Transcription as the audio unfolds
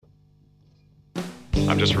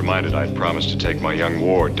I'm just reminded I'd promised to take my young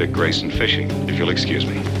ward, Dick Grayson, fishing, if you'll excuse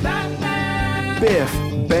me. Biff,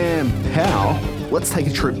 bam, pow. Let's take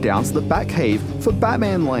a trip down to the Batcave for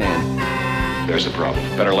BATMANLAND. There's a problem.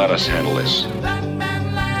 Better let us handle this.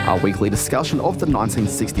 Our weekly discussion of the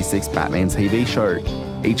 1966 Batman TV show.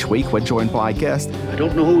 Each week, we're joined by a guest. I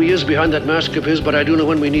don't know who he is behind that mask of his, but I do know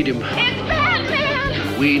when we need him. It's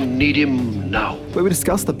Batman! We need him now. Where we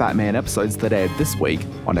discuss the Batman episodes that aired this week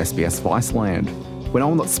on SBS Viceland. When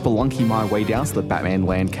I'm not spelunking my way down to the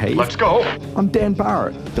BATMANLAND cave, Let's go! I'm Dan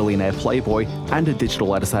Barrett, billionaire playboy and a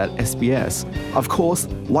digital editor at SBS. Of course,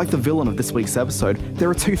 like the villain of this week's episode, there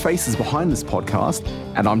are two faces behind this podcast,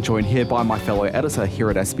 and I'm joined here by my fellow editor here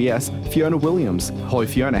at SBS, Fiona Williams. Hello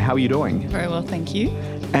Fiona, how are you doing? Very well, thank you.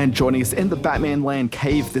 And joining us in the BATMANLAND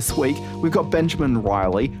cave this week, we've got Benjamin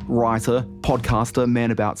Riley, writer, podcaster,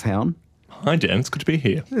 man about town. Hi Dan, it's good to be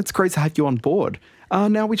here. It's great to have you on board.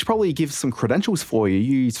 Now, we should probably give some credentials for you.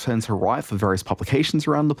 You tend to write for various publications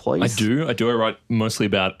around the place. I do. I write mostly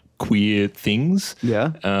about queer things.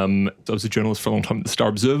 Yeah. I was a journalist for a long time at the Star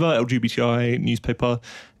Observer, LGBTI newspaper,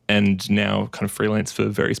 and now kind of freelance for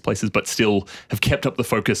various places, but still have kept up the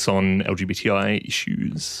focus on LGBTI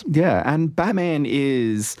issues. Yeah, and Batman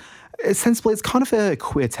is... Sensibly, it's kind of a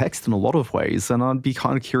queer text in a lot of ways, and I'd be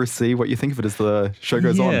kind of curious to see what you think of it as the show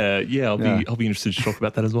goes on. I'll be interested to talk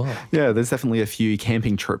about that as well. Yeah, there's definitely a few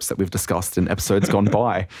camping trips that we've discussed in episodes gone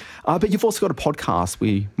by. But you've also got a podcast.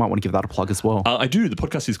 We might want to give that a plug as well. I do. The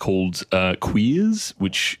podcast is called Queers,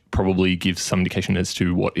 which probably gives some indication as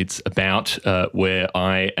to what it's about, where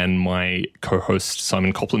I and my co-host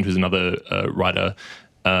Simon Copland, who's another writer,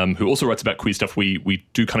 who also writes about queer stuff, we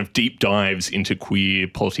do kind of deep dives into queer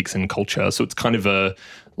politics and culture. So it's kind of a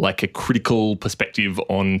critical perspective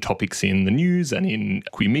on topics in the news and in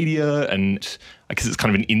queer media, and I guess it's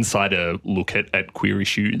kind of an insider look at queer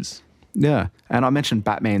issues. Yeah, and I mentioned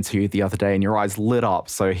Batman to you the other day and your eyes lit up,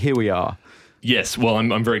 so here we are. Yes, well,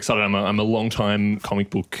 I'm very excited. I'm a long-time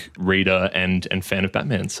comic book reader and fan of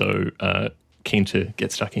Batman, so keen to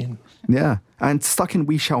get stuck in. Yeah, and stuck in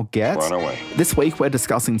we shall get. Run away. This week we're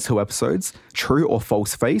discussing two episodes, True or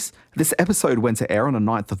False Face. This episode went to air on the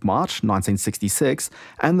 9th of March, 1966,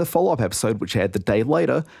 and the follow-up episode, which aired the day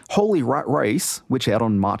later, Holy Rat Race, which aired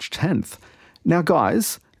on March 10th. Now,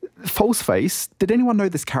 guys, False Face, did anyone know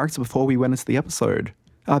this character before we went into the episode?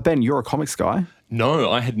 Ben, you're a comics guy.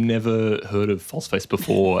 No, I had never heard of Falseface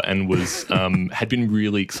before and was had been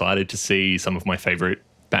really excited to see some of my favourite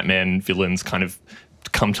Batman villains kind of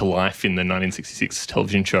come to life in the 1966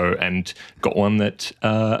 television show, and got one that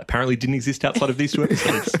apparently didn't exist outside of these two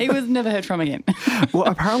episodes. He was never heard from again. Well,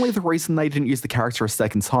 apparently the reason they didn't use the character a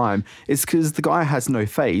second time is because the guy has no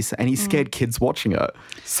face and he scared kids watching it.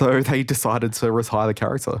 So they decided to retire the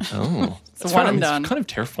character. Oh. It's one and done. He's kind of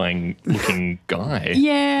terrifying looking guy.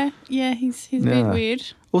 Yeah, he's a bit weird.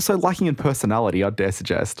 Also lacking in personality, I'd dare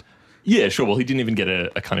suggest. Yeah, sure. Well, he didn't even get a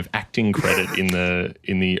kind of acting credit in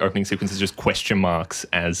the opening sequences, just question marks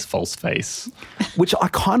as False Face. Which I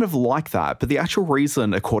kind of like that, but the actual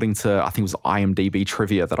reason, according to, I think it was IMDb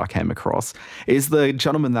trivia that I came across, is the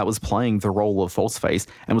gentleman that was playing the role of False Face,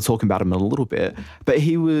 and we'll talk about him in a little bit, but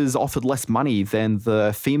he was offered less money than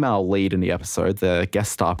the female lead in the episode, the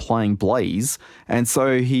guest star playing Blaze, and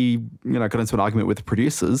so he, got into an argument with the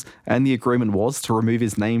producers, and the agreement was to remove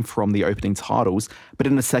his name from the opening titles, but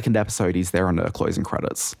in the second episode, he's there on the closing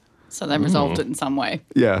credits. So they resolved it in some way.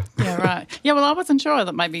 Yeah. Yeah, right. Yeah, well, I wasn't sure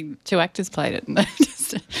that maybe two actors played it and they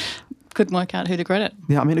just couldn't work out who to credit.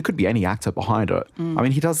 Yeah, I mean, it could be any actor behind it. I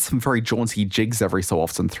mean, he does some very jaunty jigs every so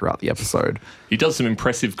often throughout the episode. He does some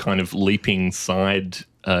impressive kind of leaping side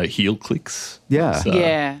heel clicks. Yeah. So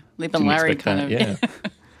Leap and Larry kind of. Yeah.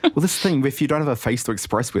 Well, this thing, if you don't have a face to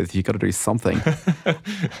express with, you've got to do something.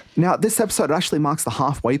 Now, this episode actually marks the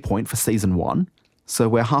halfway point for season 1. So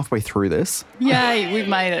we're halfway through this. Yay, we've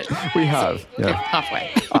made it. We have. Yeah. Halfway.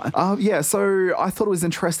 So I thought it was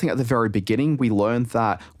interesting at the very beginning. We learned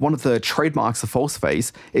that one of the trademarks of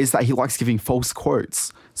Falseface is that he likes giving false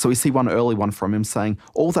quotes. So we see one early one from him saying,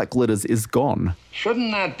 "All that glitters is gone."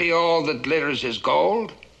 Shouldn't that be all that glitters is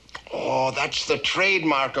gold? Oh, that's the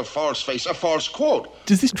trademark of Falseface, a false quote.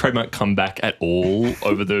 Does this trademark come back at all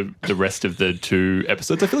over the rest of the two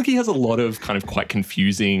episodes? I feel like he has a lot of kind of quite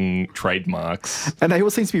confusing trademarks. And they all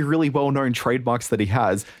seem to be really well-known trademarks that he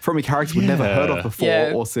has from a character we've never heard of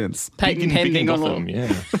before or since. Patent pending on all.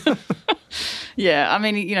 Yeah. Yeah, I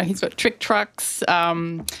mean, he's got trick trucks,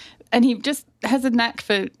 and he just has a knack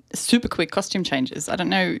for super quick costume changes. I don't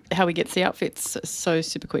know how he gets the outfits so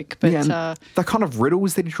super quick. But the kind of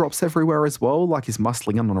riddles that he drops everywhere as well, like his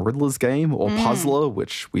muscling in on a Riddler's game or Puzzler,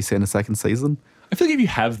 which we see in the second season. I feel like if you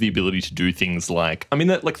have the ability to do things like, I mean,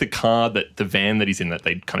 that, like the van that he's in, that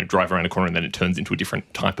they kind of drive around a corner and then it turns into a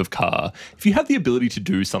different type of car. If you have the ability to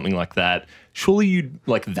do something like that, surely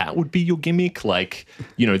that would be your gimmick, like,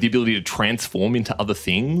 the ability to transform into other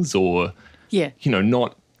things, or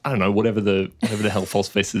not, I don't know, whatever the hell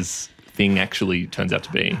Falseface's thing actually turns out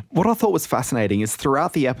to be. What I thought was fascinating is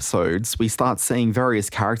throughout the episodes, we start seeing various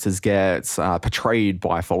characters get portrayed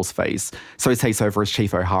by Falseface. So he takes over as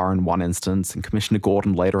Chief O'Hara in one instance, and Commissioner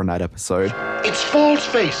Gordon later in that episode. It's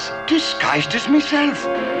Falseface, disguised as myself.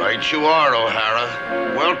 Right you are,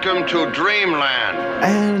 O'Hara. Welcome to Dreamland.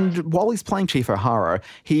 And while he's playing Chief O'Hara,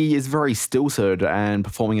 he is very stilted and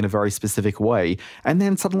performing in a very specific way. And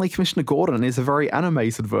then suddenly Commissioner Gordon is a very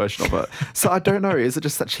animated version of it. So I don't know, is it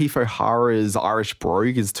just that Chief O'Hara's Irish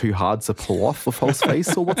brogue is too hard to pull off for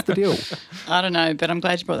Falseface, or what's the deal? I don't know, but I'm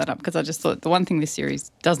glad you brought that up, because I just thought the one thing this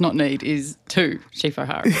series does not need is two Chief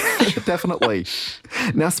O'Hara. Definitely.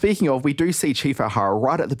 Now, speaking of, we do see Chief O'Hara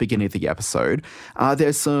right at the beginning of the episode.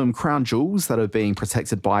 There's some crown jewels that are being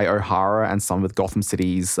protected by O'Hara and some of Gotham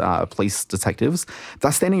City's police detectives.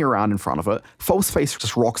 They're standing around in front of it. Falseface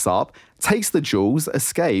just rocks up, takes the jewels,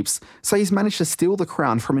 escapes. So he's managed to steal the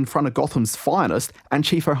crown from in front of Gotham's finest and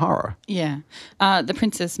Chief O'Hara. Yeah. The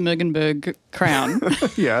Princess Mergenberg crown.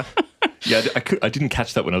 Yeah. Yeah, I didn't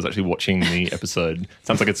catch that when I was actually watching the episode.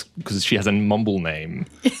 Sounds like it's because she has a mumble name.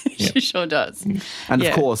 She sure does. And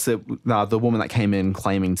of course, the woman that came in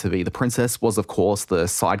claiming to be the princess was, of course, the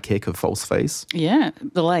sidekick of Falseface. Yeah,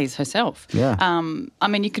 the Lays herself. Yeah. I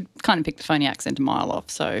mean, you could kind of pick the phony accent a mile off.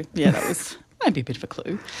 So, yeah, that was maybe a bit of a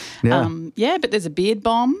clue. Yeah. But there's a beard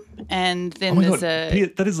bomb, and then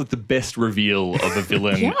that is like the best reveal of a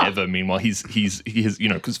villain ever. Meanwhile, he has,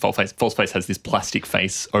 because Falseface has this plastic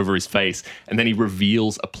face over his face, and then he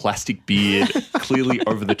reveals a plastic beard clearly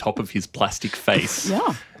over the top of his plastic face.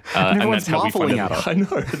 Yeah. And that's how we find out. at it. I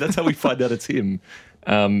know. That's how we find out it's him.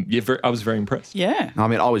 I was very impressed. Yeah. I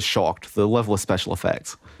mean, I was shocked, the level of special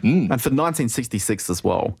effects. And for 1966 as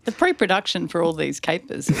well. The pre-production for all these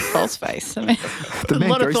capers is Falseface. I mean, The a man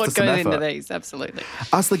lot of goes to thought some goes into effort. these, absolutely.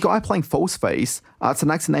 As the guy playing Falseface, it's an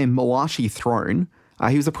actor named Malachi Throne.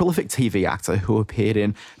 He was a prolific TV actor who appeared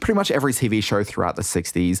in pretty much every TV show throughout the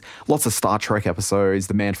 60s, lots of Star Trek episodes,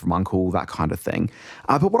 The Man from U.N.C.L.E., that kind of thing.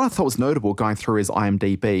 But what I thought was notable going through his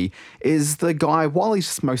IMDb is the guy, while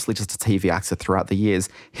he's mostly just a TV actor throughout the years,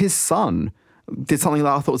 his son did something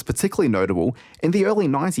that I thought was particularly notable. In the early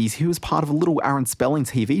 90s, he was part of a little Aaron Spelling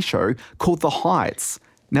TV show called The Heights.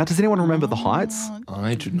 Now, does anyone remember The Heights?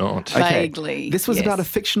 I do not. Okay. Vaguely, This was yes. about a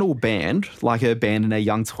fictional band, like a band in their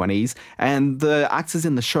young 20s, and the actors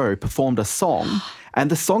in the show performed a song, and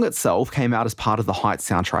the song itself came out as part of the Heights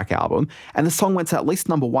soundtrack album, and the song went to at least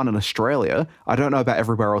 #1 in Australia. I don't know about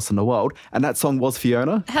everywhere else in the world, and that song was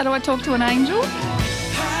Fiona. How do I talk to an angel?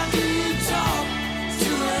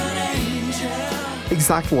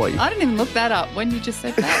 Exactly. I didn't even look that up when you just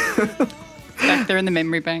said that. Back there in the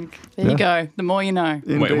memory bank. There you go. The more you know.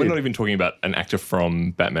 Wait, we're not even talking about an actor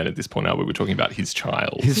from Batman at this point now. We're talking about his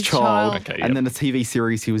child. His child, Okay, and then the TV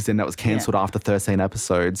series he was in that was cancelled after 13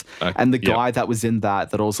 episodes. And the guy that was in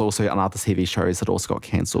that was also on other TV shows that also got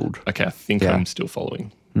cancelled. Okay, I think I'm still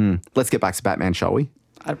following. Let's get back to Batman, shall we?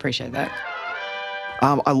 I'd appreciate that.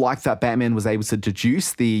 I like that Batman was able to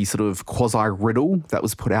deduce the sort of quasi-riddle that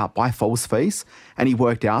was put out by Falseface, and he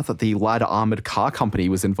worked out that the Ladder Armoured Car Company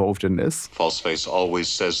was involved in this. Falseface always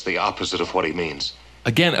says the opposite of what he means.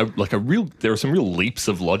 Again, there are some real leaps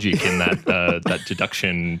of logic in that that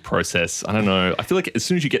deduction process. I don't know. I feel like as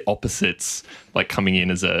soon as you get opposites like coming in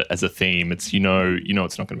as a theme, it's it's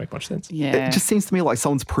not going to make much sense. Yeah. It just seems to me like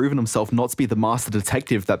someone's proven himself not to be the master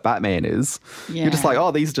detective that Batman is. Yeah. You're just like, oh,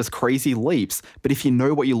 these are just crazy leaps. But if you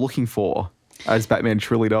know what you're looking for, as Batman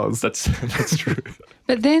truly does. That's true.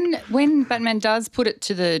 But then when Batman does put it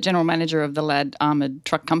to the general manager of the Ladd Armoured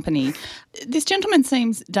Truck Company, this gentleman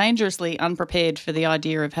seems dangerously unprepared for the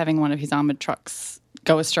idea of having one of his armoured trucks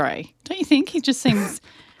go astray. Don't you think? He just seems...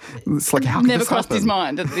 It's like, how could never this crossed happen? his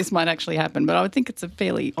mind that this might actually happen, but I would think it's a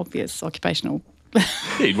fairly obvious occupational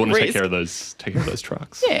Yeah, you'd want to take risk. care of those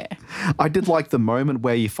trucks. Yeah. I did like the moment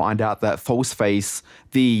where you find out that Falseface,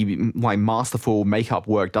 the masterful makeup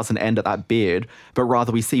work doesn't end at that beard, but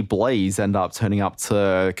rather we see Blaze end up turning up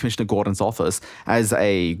to Commissioner Gordon's office as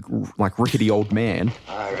a rickety old man.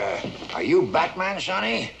 Are you Batman,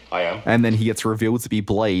 Sonny? I am. And then he gets revealed to be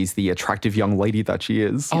Blaze, the attractive young lady that she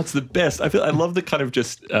is. Oh, it's the best. I love the kind of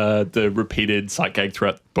just the repeated sight gag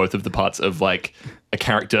throughout both of the parts of like a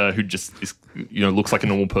character who just is, looks like a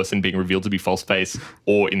normal person being revealed to be Falseface,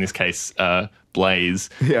 or in this case, Blaze.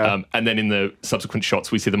 Yeah. And then in the subsequent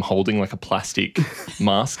shots, we see them holding like a plastic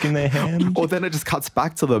mask in their hand. Or then it just cuts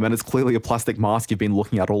back to them and it's clearly a plastic mask you've been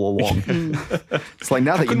looking at all along. It's like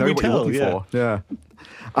now that you know what you're looking for. Yeah.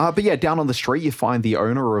 But yeah, down on the street, you find the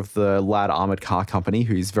owner of the Ladd Armored Car Company,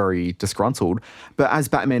 who's very disgruntled. But as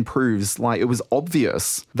Batman proves, like, it was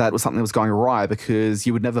obvious that it was something that was going awry, because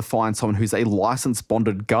you would never find someone who's a licensed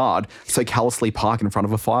bonded guard so callously park in front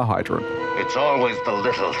of a fire hydrant. It's always the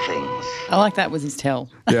little things. I like that was his tell.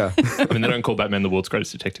 Yeah. I mean, they don't call Batman the world's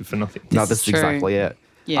greatest detective for nothing. No, that's true. exactly it.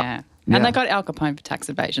 Yeah. yeah. And they got Al Capone for tax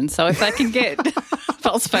evasion. So if they can get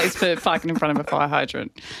false face for parking in front of a fire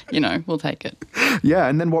hydrant, we'll take it. Yeah,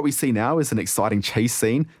 and then what we see now is an exciting chase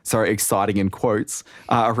scene, sorry, exciting in quotes,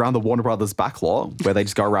 around the Warner Brothers backlot, where they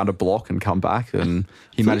just go around a block and come back, and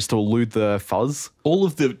he managed to elude the fuzz. All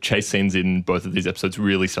of the chase scenes in both of these episodes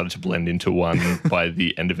really started to blend into one by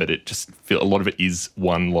the end of it. It just a lot of it is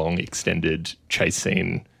one long extended chase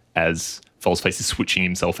scene as Falseface is switching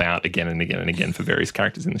himself out again and again and again for various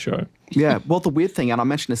characters in the show. Yeah, well, the weird thing, and I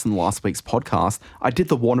mentioned this in last week's podcast, I did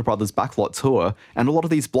the Warner Brothers backlot tour, and a lot of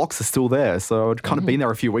these blocks are still there. So I'd kind of been there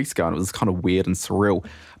a few weeks ago, and it was kind of weird and surreal.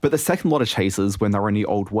 But the second lot of chases, when they were in the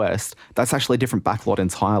Old West, that's actually a different backlot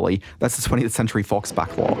entirely. That's the 20th Century Fox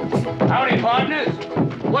backlot. Howdy, partners.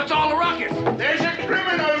 What's all the ruckus? There's a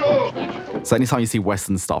criminal. So anytime you see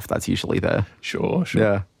Western stuff, that's usually there. Sure.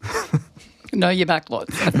 Yeah. Know your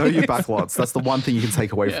backlots. Know your backlots. That's the one thing you can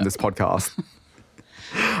take away from this podcast.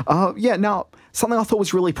 Now, something I thought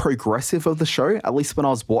was really progressive of the show, at least when I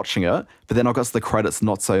was watching it, but then I got to the credits,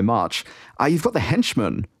 not so much. You've got the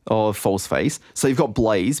henchmen of Falseface. So you've got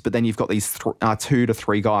Blaze, but then you've got these 2 to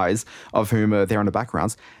 3 guys of whom are there in the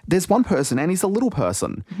backgrounds. There's one person, and he's a little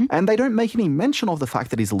person. And they don't make any mention of the fact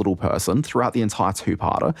that he's a little person throughout the entire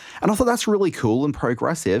two-parter. And I thought that's really cool and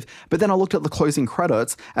progressive. But then I looked at the closing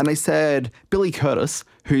credits, and they said Billy Curtis,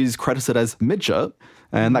 who's credited as Midget,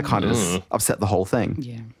 and that kind of upset the whole thing.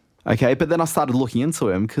 Yeah. Okay, but then I started looking into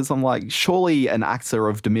him because I'm like, surely an actor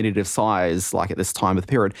of diminutive size, like at this time of the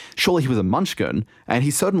period, surely he was a munchkin, and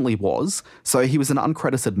he certainly was. So he was an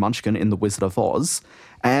uncredited munchkin in The Wizard of Oz.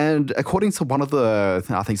 And according to one of the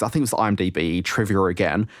things, I think it was IMDb trivia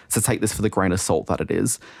again, so take this for the grain of salt that it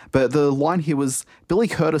is. But the line here was, Billy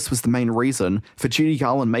Curtis was the main reason for Judy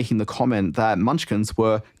Garland making the comment that munchkins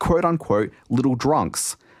were, quote unquote, little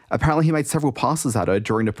drunks. Apparently he made several passes at her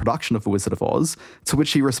during the production of The Wizard of Oz, to which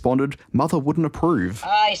she responded, Mother wouldn't approve.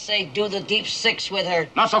 I say do the deep six with her.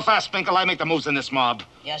 Not so fast, Spinkle. I make the moves in this mob.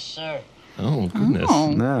 Yes, sir. Oh, goodness.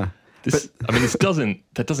 Yeah.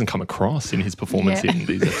 That doesn't come across in his performance in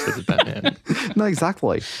these episodes of Batman. No,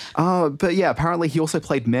 exactly. But yeah, apparently he also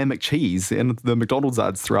played Mayor McCheese in the McDonald's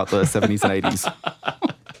ads throughout the 70s and 80s.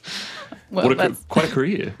 Well, quite a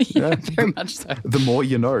career. Yeah, very much so. The more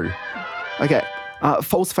you know. Okay.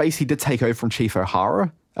 Falseface, he did take over from Chief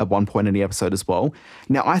O'Hara at one point in the episode as well.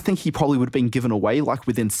 Now, I think he probably would have been given away, like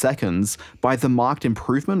within seconds, by the marked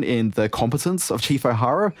improvement in the competence of Chief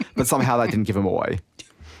O'Hara, but somehow that didn't give him away.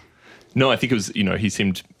 No, I think it was, he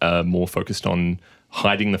seemed more focused on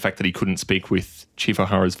hiding the fact that he couldn't speak with Chief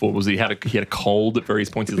O'Hara's voice. He had a cold at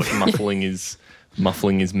various points. He's like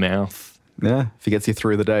muffling his mouth. Yeah, if he gets you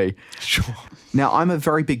through the day. Sure. Now, I'm a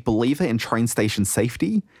very big believer in train station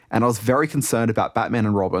safety, and I was very concerned about Batman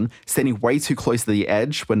and Robin standing way too close to the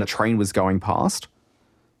edge when the train was going past.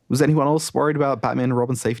 Was anyone else worried about Batman and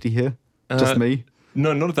Robin's safety here? Just me?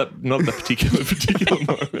 No, not at that particular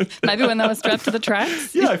moment. Maybe when they were strapped to the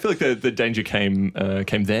tracks? Yeah, I feel like the danger came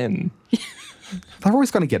then. They're always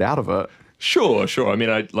going to get out of it. Sure. I mean,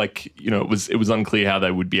 it was unclear how they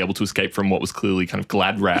would be able to escape from what was clearly kind of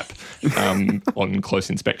glad wrap on close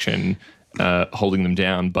inspection, holding them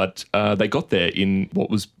down. But they got there in what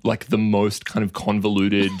was like the most kind of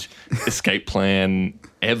convoluted escape plan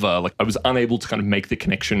ever. Like, I was unable to kind of make the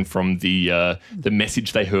connection from the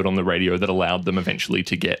message they heard on the radio that allowed them eventually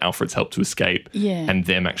to get Alfred's help to escape, and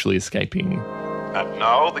them actually escaping. And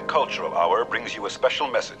now the Cultural Hour brings you a special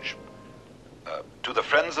message. To the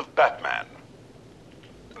friends of Batman.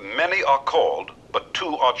 Many are called, but 2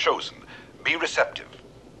 are chosen. Be receptive.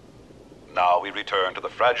 Now we return to the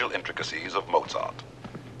fragile intricacies of Mozart.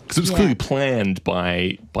 Because it was clearly planned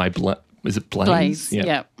by is it Blaze? Blaze,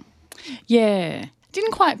 yeah.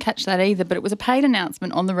 Didn't quite catch that either, but it was a paid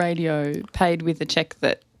announcement on the radio, paid with a check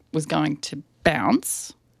that was going to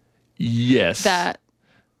bounce. Yes.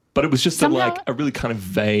 But it was just somehow, a really kind of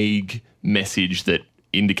vague message that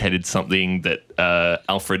indicated something that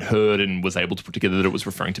Alfred heard and was able to put together that it was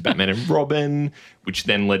referring to Batman and Robin, which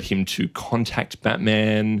then led him to contact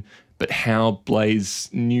Batman. but how Blaze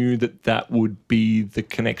knew that would be the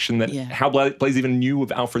connection, how Blaze even knew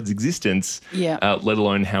of Alfred's existence, let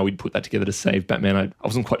alone how he'd put that together to save Batman. I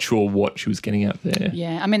wasn't quite sure what she was getting at there.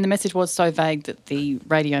 Yeah, I mean, the message was so vague that the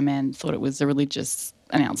radio man thought it was a religious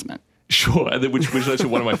announcement. Sure, which was actually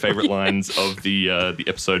one of my favourite lines of the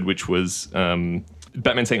episode, which was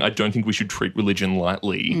Batman saying, "I don't think we should treat religion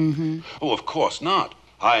lightly." Mm-hmm. Oh, of course not.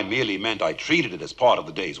 I merely meant I treated it as part of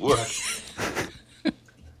the day's work.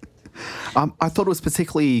 I thought it was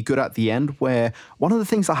particularly good at the end, where one of the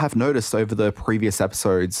things I have noticed over the previous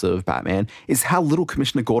episodes of Batman is how little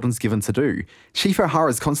Commissioner Gordon's given to do. Chief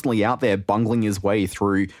O'Hara's constantly out there bungling his way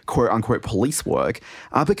through quote-unquote police work,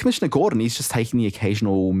 but Commissioner Gordon, he's just taking the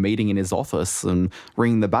occasional meeting in his office and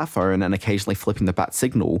ringing the bat phone and occasionally flipping the bat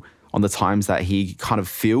signal on the times that he kind of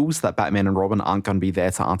feels that Batman and Robin aren't going to be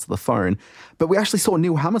there to answer the phone. But we actually saw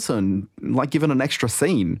Neil Hamilton given an extra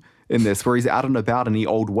scene in this, where he's out and about in the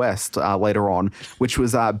Old West later on, which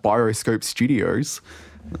was at Bioscope Studios.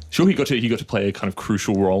 Sure, he got to play a kind of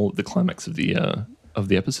crucial role at the climax of the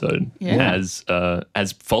episode as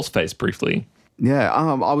Falseface briefly. Yeah,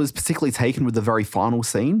 I was particularly taken with the very final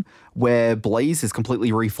scene where Blaze is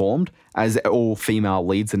completely reformed, as all female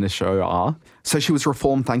leads in the show are. So she was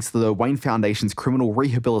reformed thanks to the Wayne Foundation's Criminal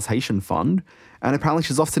Rehabilitation Fund, and apparently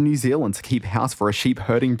she's off to New Zealand to keep house for a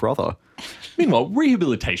sheep-herding brother. Meanwhile,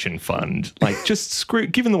 Rehabilitation Fund,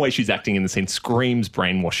 given the way she's acting in the scene, screams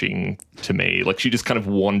brainwashing to me. She just kind of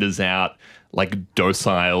wanders out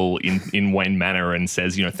docile in Wayne Manor and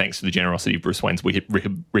says, thanks to the generosity of Bruce Wayne's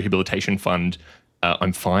Rehabilitation Fund,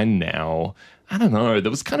 I'm fine now. I don't know. There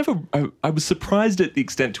was kind of I was surprised at the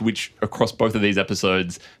extent to which across both of these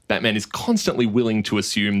episodes, Batman is constantly willing to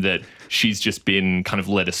assume that she's just been kind of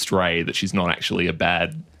led astray, that she's not actually a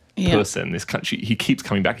bad person. He keeps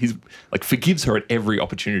coming back. He's forgives her at every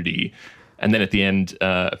opportunity. And then at the end,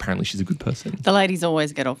 apparently she's a good person. The ladies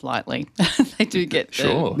always get off lightly. They do get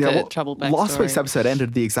the trouble backstory. Last week's episode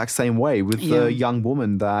ended the exact same way with the young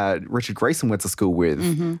woman that Richard Grayson went to school with,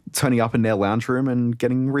 turning up in their lounge room and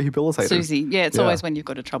getting rehabilitated. Susie. Yeah, it's always when you've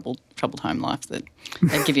got a troubled home life that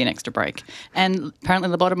they give you an extra break. And apparently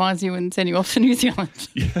lobotomise you and send you off to New Zealand.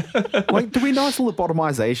 Do we know it's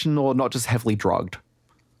lobotomization or not just heavily drugged?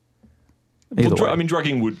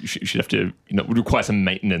 Drugging she'd have to, would require some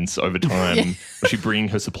maintenance over time. Was she bringing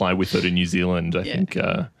her supply with her to New Zealand? I think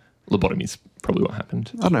lobotomy is probably what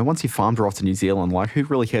happened. I don't know. Once you farmed her off to New Zealand, who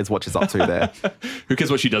really cares what she's up to there? Who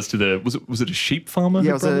cares what she does to was it a sheep farmer?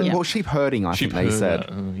 Yeah, sheep herding, I think they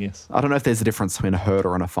said. Yes. I don't know if there's a difference between a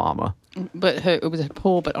herder and a farmer. But it was a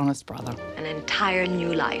poor but honest brother. An entire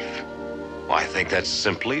new life. Well, I think that's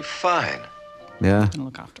simply fine. Yeah. Gonna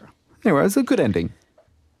look after her. Anyway, it was a good ending.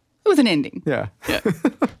 It was an ending. Yeah.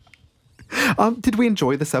 Did we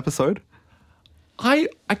enjoy this episode? I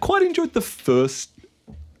quite enjoyed the first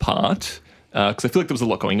part because I feel like there was a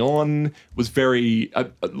lot going on. It was very...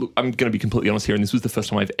 look, I'm going to be completely honest here, and this was the first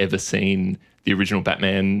time I've ever seen the original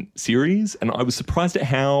Batman series, and I was surprised at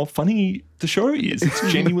how funny the show is.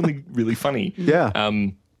 It's genuinely really funny. Yeah.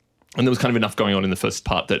 And there was kind of enough going on in the first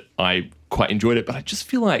part that I quite enjoyed it, but I just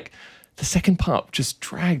feel like the second part just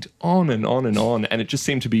dragged on and on and on, and it just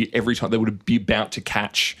seemed to be every time they would be about to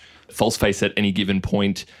catch Falseface at any given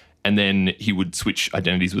point, and then he would switch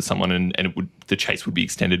identities with someone, and the chase would be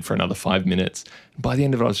extended for another 5 minutes. By the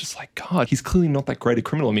end of it, I was just like, God, he's clearly not that great a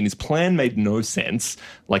criminal. I mean, his plan made no sense.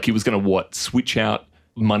 He was going to, switch out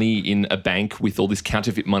money in a bank with all this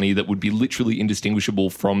counterfeit money that would be literally indistinguishable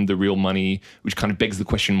from the real money, which kind of begs the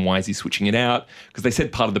question, why is he switching it out? Because they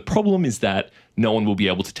said part of the problem is that no one will be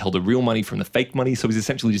able to tell the real money from the fake money. So he's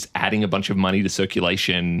essentially just adding a bunch of money to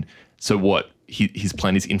circulation. So what? His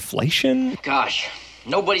plan is inflation? Gosh,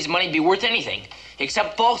 nobody's money'd be worth anything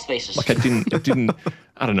except Falseface's. It didn't,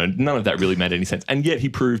 I don't know, none of that really made any sense. And yet he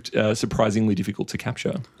proved surprisingly difficult to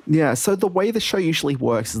capture. Yeah, so the way the show usually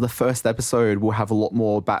works is the first episode will have a lot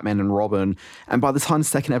more Batman and Robin, and by the time the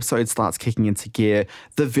second episode starts kicking into gear,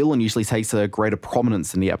 the villain usually takes a greater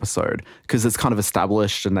prominence in the episode because it's kind of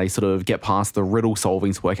established and they sort of get past the riddle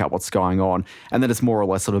solving to work out what's going on, and then it's more or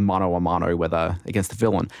less sort of mano a mano against the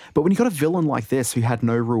villain. But when you got a villain like this who had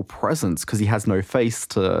no real presence because he has no face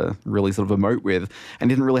to really sort of emote with and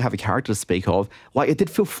didn't really have a character to speak of, it did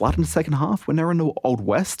feel flat in the second half when they're in the Old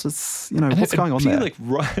West. It's, what's going on there? Like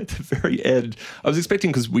right at the very end, I was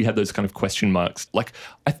expecting, because we had those kind of question marks. Like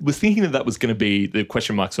I was thinking that was going to be the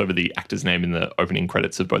question marks over the actor's name in the opening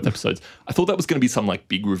credits of both episodes. I thought that was going to be some like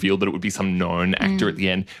big reveal, that it would be some known actor at the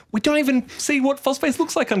end. We don't even see what Falseface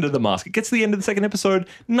looks like under the mask. It gets to the end of the second episode,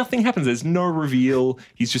 nothing happens. There's no reveal.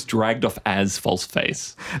 He's just dragged off as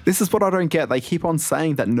Falseface. This is what I don't get. They keep on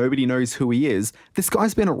saying that nobody knows who he is. This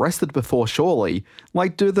guy's been arrested before, surely.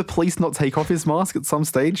 Like, do the police not take off his mask at some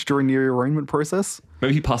stage during the arraignment process?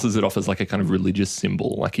 Maybe he passes it off as like a kind of religious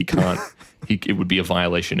symbol. Like he can't, it would be a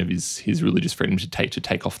violation of his religious freedom to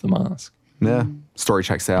take off the mask. Yeah, story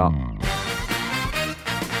checks out.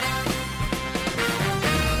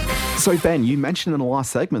 So, Ben, you mentioned in the last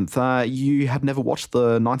segment that you had never watched the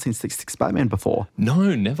 1966 Batman before.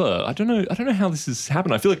 No, never. I don't know how this has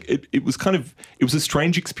happened. I feel like it was a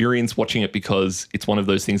strange experience watching it, because it's one of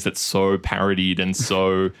those things that's so parodied and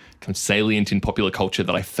so kind of salient in popular culture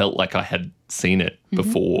that I felt like I had seen it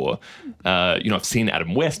before. I've seen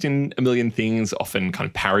Adam West in a million things, often kind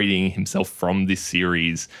of parodying himself from this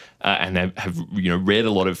series, and have read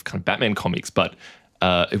a lot of kind of Batman comics, but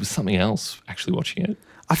it was something else actually watching it.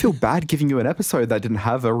 I feel bad giving you an episode that didn't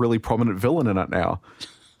have a really prominent villain in it now.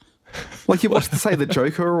 Like, you watch, say, the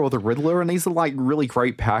Joker or the Riddler, and these are like really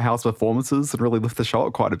great powerhouse performances and really lift the show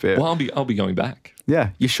up quite a bit. Well, I'll be going back.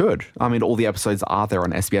 Yeah, you should. I mean, all the episodes are there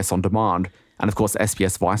on SBS On Demand, and of course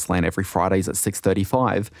SBS Viceland every Fridays at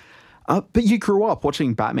 6:35. But you grew up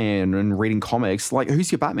watching Batman and reading comics. Like, who's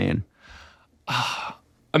your Batman? I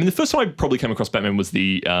mean, the first time I probably came across Batman was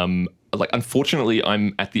unfortunately,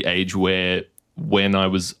 I'm at the age where, when I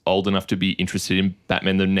was old enough to be interested in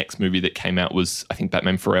Batman, the next movie that came out was, I think,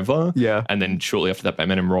 Batman Forever. Yeah. And then shortly after that,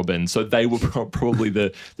 Batman and Robin. So they were probably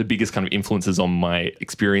the biggest kind of influences on my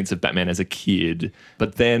experience of Batman as a kid.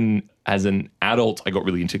 But then as an adult, I got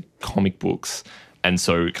really into comic books. And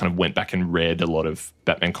so kind of went back and read a lot of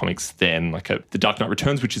Batman comics then, like The Dark Knight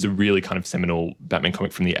Returns, which is a really kind of seminal Batman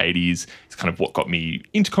comic from the 80s. It's kind of what got me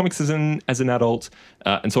into comics as an adult.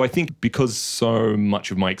 And so I think because so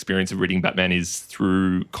much of my experience of reading Batman is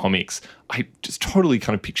through comics, I just totally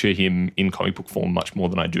kind of picture him in comic book form much more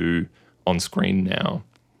than I do on screen now.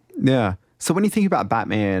 Yeah. So when you think about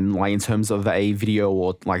Batman, like in terms of a video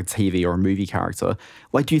or like a TV or a movie character,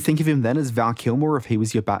 like, do you think of him then as Val Kilmer if he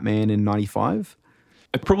was your Batman in 95?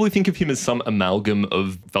 I probably think of him as some amalgam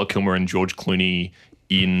of Val Kilmer and George Clooney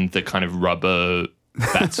in the kind of rubber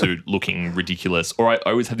batsuit looking ridiculous. Or I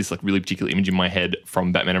always had this like really particular image in my head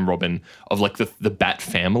from Batman and Robin of like the Bat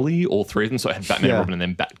family, all three of them. So I had Batman and Robin and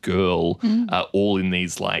then Batgirl, all in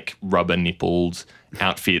these like rubber nippled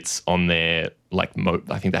outfits on their like,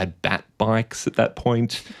 I think they had bat bikes at that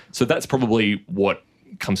point. So that's probably what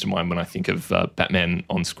comes to mind when I think of Batman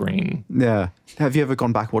on screen. Yeah. Have you ever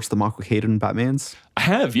gone back and watched the Michael Keaton Batmans? I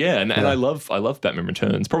have, yeah. And I love Batman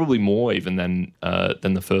Returns, probably more even than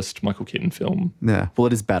the first Michael Keaton film. Yeah. Well,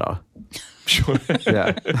 it is better. Sure.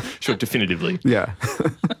 Yeah. Sure, definitively. Yeah.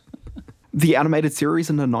 The animated series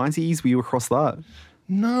in the 90s, were you across that?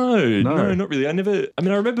 No, not really. I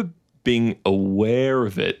remember being aware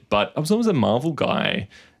of it, but I was always a Marvel guy,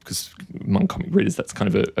 because among comic readers, that's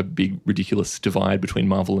kind of a big, ridiculous divide between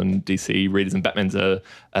Marvel and DC readers, and Batman's a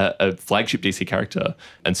flagship DC character.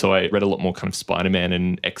 And so I read a lot more kind of Spider-Man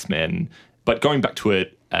and X-Men. But going back to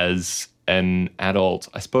it as an adult,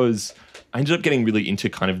 I suppose I ended up getting really into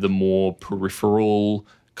kind of the more peripheral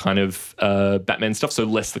kind of Batman stuff. So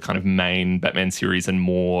less the kind of main Batman series and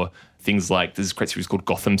more things like, there's a great series called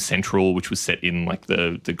Gotham Central, which was set in like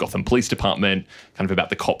the Gotham Police Department, kind of about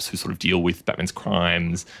the cops who sort of deal with Batman's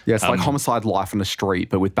crimes. Yeah, it's like homicide life on the street,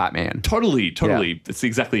 but with Batman. Totally. Yeah. That's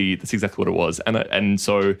exactly what it was. And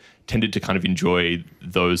so tended to kind of enjoy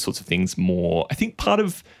those sorts of things more. I think part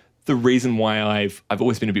of the reason why I've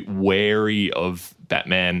always been a bit wary of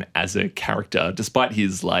Batman as a character, despite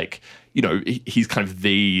his like, he's kind of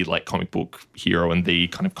the like comic book hero and the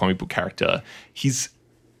kind of comic book character, he's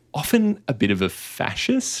often a bit of a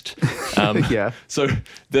fascist. Yeah. So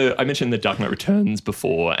I mentioned The Dark Knight Returns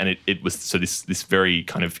before, and it was this very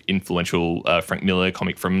kind of influential Frank Miller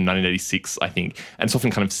comic from 1986, I think. And it's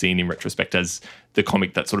often kind of seen in retrospect as the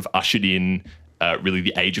comic that sort of ushered in really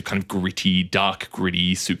the age of kind of gritty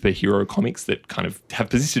superhero comics that kind of have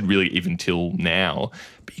persisted really even till now.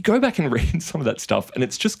 But you go back and read some of that stuff, and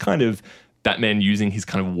it's just kind of Batman using his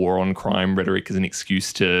kind of war on crime rhetoric as an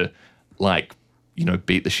excuse to like,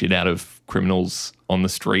 beat the shit out of criminals on the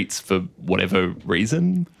streets for whatever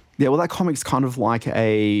reason. Yeah, well, that comic's kind of like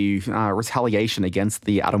a retaliation against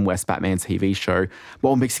the Adam West Batman TV show,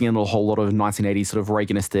 while mixing in a whole lot of 1980s sort of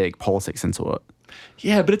Reaganistic politics into it.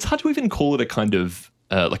 Yeah, but it's hard to even call it a kind of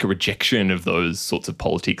like a rejection of those sorts of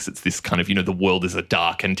politics. It's this kind of, the world is a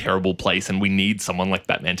dark and terrible place and we need someone like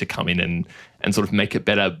Batman to come in and sort of make it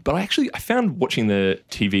better. But I found watching the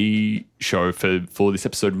TV show for this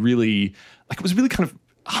episode really, it was really kind of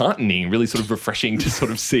heartening, really sort of refreshing to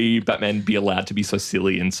sort of see Batman be allowed to be so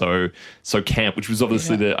silly and so camp, which was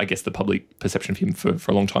obviously the public perception of him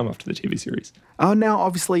for a long time after the TV series. Now,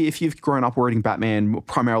 obviously, if you've grown up reading Batman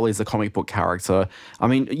primarily as a comic book character, I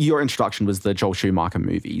mean, your introduction was the Joel Schumacher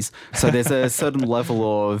movies. So there's a certain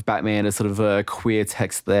level of Batman as sort of a queer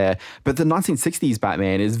text there. But the 1960s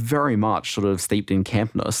Batman is very much sort of steeped in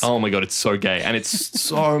campness. Oh my God, it's so gay. And it's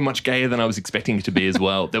so much gayer than I was expecting it to be as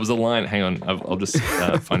well. There was a line, hang on, I'll just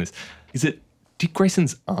find this. Is it Dick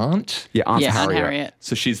Grayson's aunt? Yeah, Aunt Aunt Harriet. Harriet.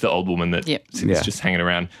 So she's the old woman that is just hanging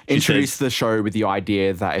around. She Introduced says, the show with the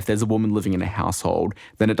idea that if there's a woman living in a household,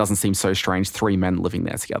 then it doesn't seem so strange 3 men living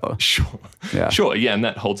there together. Sure. Yeah. Sure, yeah, and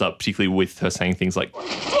that holds up particularly with her saying things like,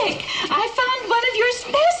 Dick, I found one of your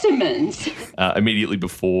specimens. Immediately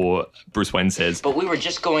before Bruce Wayne says, But we were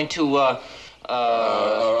just going to,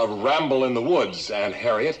 a ramble in the woods, Aunt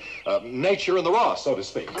Harriet. Nature in the raw, so to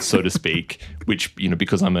speak. Which,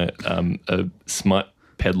 because I'm a smut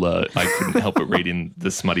peddler, I couldn't help but read in the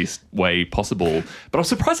smuttiest way possible. But I was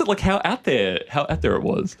surprised at how out there it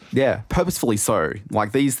was. Yeah, purposefully so.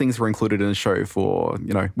 These things were included in the show for,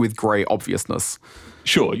 with great obviousness.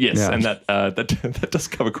 Sure, yes, Yeah. and that does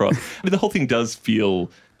come across. I mean, the whole thing does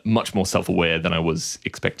feel much more self-aware than I was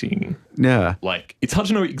expecting. Yeah. It's hard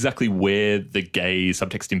to know exactly where the gay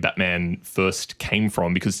subtext in Batman first came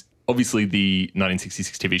from, because obviously the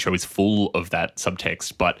 1966 TV show is full of that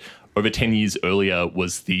subtext, but over 10 years earlier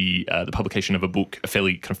was the publication of a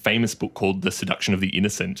fairly kind of famous book called The Seduction of the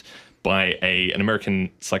Innocent by an American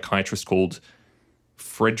psychiatrist called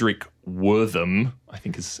Frederick Wortham, I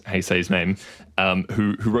think is how you say his name,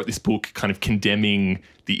 who wrote this book kind of condemning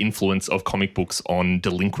the influence of comic books on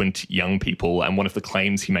delinquent young people. And one of the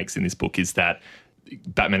claims he makes in this book is that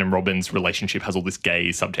Batman and Robin's relationship has all this gay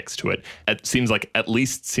subtext to it. It seems like at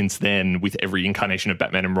least since then, with every incarnation of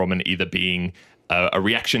Batman and Robin either being a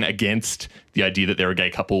reaction against the idea that they're a gay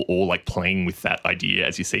couple or playing with that idea,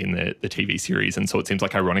 as you see in the TV series. And so it seems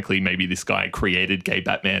like, ironically, maybe this guy created gay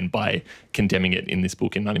Batman by condemning it in this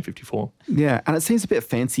book in 1954. Yeah, and it seems a bit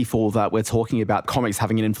fanciful that we're talking about comics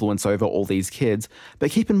having an influence over all these kids.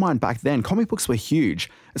 But keep in mind, back then, comic books were huge.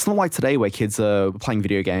 It's not like today where kids are playing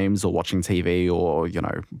video games or watching TV or,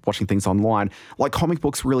 watching things online. Comic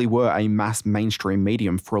books really were a mass mainstream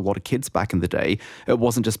medium for a lot of kids back in the day. It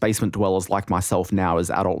wasn't just basement dwellers like myself now as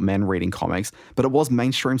adult men reading comics, but it was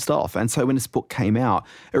mainstream stuff. And so when this book came out,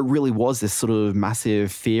 it really was this sort of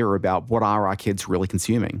massive fear about what are our kids really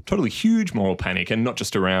consuming. Totally huge moral panic, and not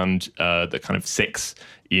just around the kind of sex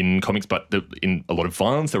in comics, but in a lot of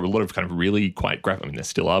violence. There were a lot of kind of really quite there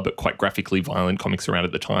still are, but quite graphically violent comics around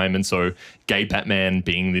at the time. And so gay Batman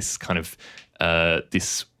being this kind of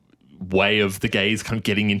this way of the gays kind of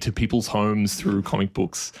getting into people's homes through comic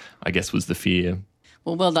books, I guess, was the fear.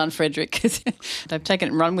 Well done, Frederick, because they've taken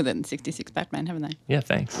it and run with it in 66 Batman, haven't they? Yeah,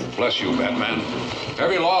 thanks. Bless you, Batman.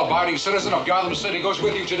 Every law-abiding citizen of Gotham City goes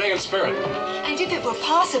with you today in spirit. And if it were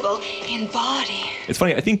possible, in body. It's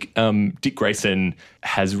funny, I think Dick Grayson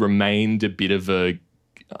has remained a bit of a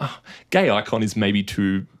gay icon is maybe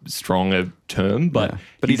too strong a term, but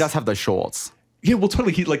he does have those shorts. Yeah, well,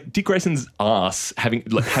 totally. Dick Grayson's ass,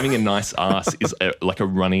 having a nice ass is a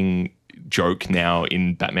running joke now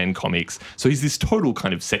in Batman comics. So he's this total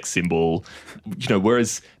kind of sex symbol,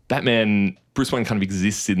 whereas Bruce Wayne kind of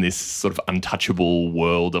exists in this sort of untouchable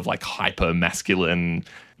world of hyper masculine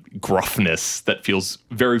gruffness that feels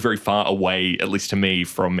very, very far away, at least to me,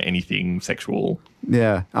 from anything sexual.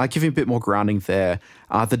 Yeah, I'll give you a bit more grounding there.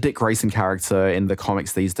 The Dick Grayson character in the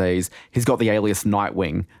comics these days, he's got the alias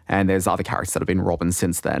Nightwing, and there's other characters that have been Robin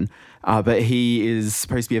since then. But he is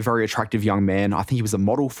supposed to be a very attractive young man. I think he was a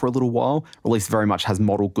model for a little while, or at least very much has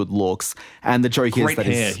model good looks. And the joke is that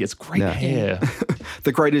he has great hair.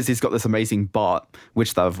 The great is he's got this amazing butt,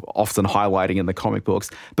 which they're often highlighting in the comic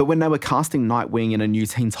books. But when they were casting Nightwing in a new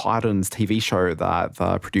Teen Titans TV show that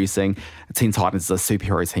they're producing, Teen Titans is a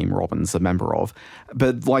superhero team Robin's a member of.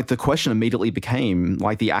 But the question immediately became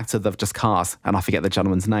the actor they've just cast, and I forget the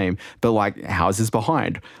gentleman's name, but how's his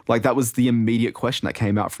behind? That was the immediate question that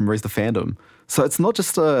came out from the fandom. So it's not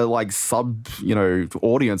just a sub,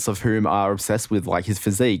 audience of whom are obsessed with his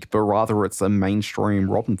physique, but rather it's a mainstream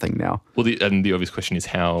Robin thing now. Well, the obvious question is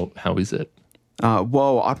how is it?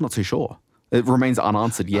 Well, I'm not too sure. It remains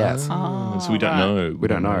unanswered yet. So we don't know. We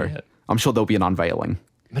don't know. Yet. I'm sure there'll be an unveiling.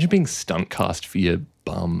 Imagine being stunt cast for your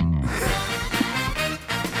bum.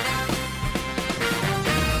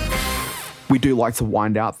 We do like to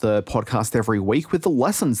wind out the podcast every week with the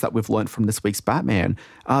lessons that we've learned from this week's Batman.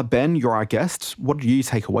 Ben, you're our guest. What did you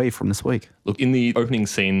take away from this week? Look, in the opening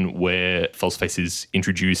scene where Falseface is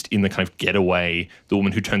introduced in the kind of getaway, the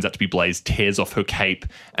woman who turns out to be Blaze tears off her cape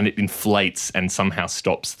and it inflates and somehow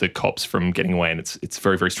stops the cops from getting away. And it's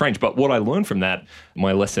very, very strange. But what I learned from that,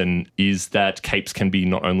 my lesson, is that capes can be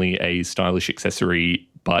not only a stylish accessory,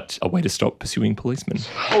 but a way to stop pursuing policemen.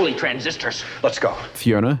 Holy transistors. Let's go.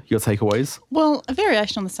 Fiona, your takeaways? Well, a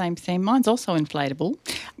variation on the same theme. Mine's also inflatable.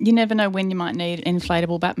 You never know when you might need an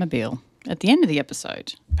inflatable Batmobile. At the end of the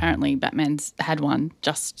episode, apparently Batman's had one,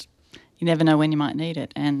 just you never know when you might need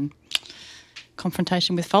it. And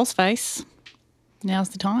confrontation with Falseface, now's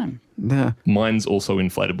the time. Yeah. Mine's also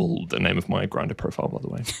inflatable, the name of my Grindr profile, by the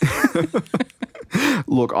way.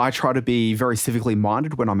 Look, I try to be very civically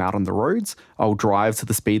minded when I'm out on the roads. I'll drive to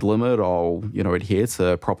the speed limit. I'll, adhere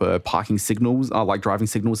to proper parking signals, like driving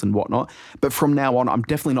signals and whatnot. But from now on, I'm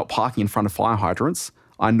definitely not parking in front of fire hydrants.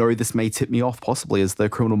 I know this may tip me off possibly as the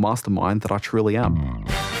criminal mastermind that I truly am.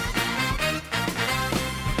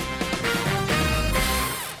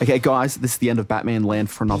 Okay, guys, this is the end of Batmanland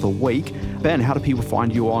for another week. Ben, how do people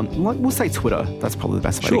find you on, we'll say Twitter. That's probably the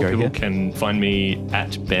best way to go People here. can find me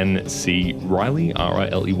at Ben C. Riley,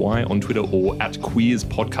 Riley, on Twitter, or at Queers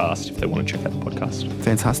Podcast if they want to check out the podcast.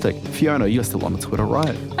 Fantastic. Fiona, you're still on the Twitter,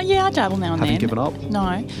 right? Yeah, I dabble now and Haven't then. given up?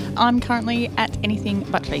 No. I'm currently at anything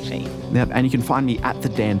but Fifi. Yep, and you can find me at the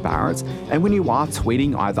Dan Barrett. And when you are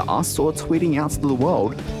tweeting either us or tweeting out to the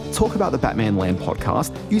world, talk about the Batmanland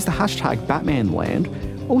podcast. Use the hashtag Batmanland.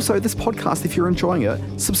 Also, this podcast, if you're enjoying it,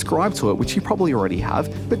 subscribe to it, which you probably already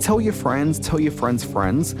have, but tell your friends'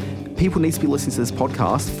 friends. People need to be listening to this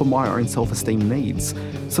podcast for my own self-esteem needs.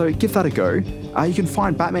 So give that a go. You can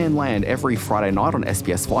find Batmanland every Friday night on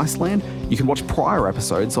SBS Viceland. You can watch prior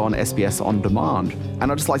episodes on SBS On Demand. And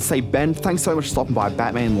I'd just like to say, Ben, thanks so much for stopping by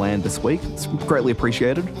Batmanland this week. It's greatly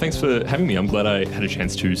appreciated. Thanks for having me. I'm glad I had a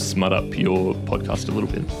chance to smut up your podcast a little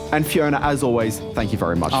bit. And Fiona, as always, thank you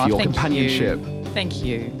very much for your companionship. Thank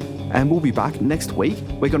you. And we'll be back next week.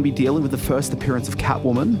 We're going to be dealing with the first appearance of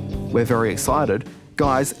Catwoman. We're very excited.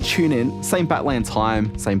 Guys, tune in. Same Batland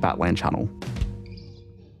time, same Batland channel.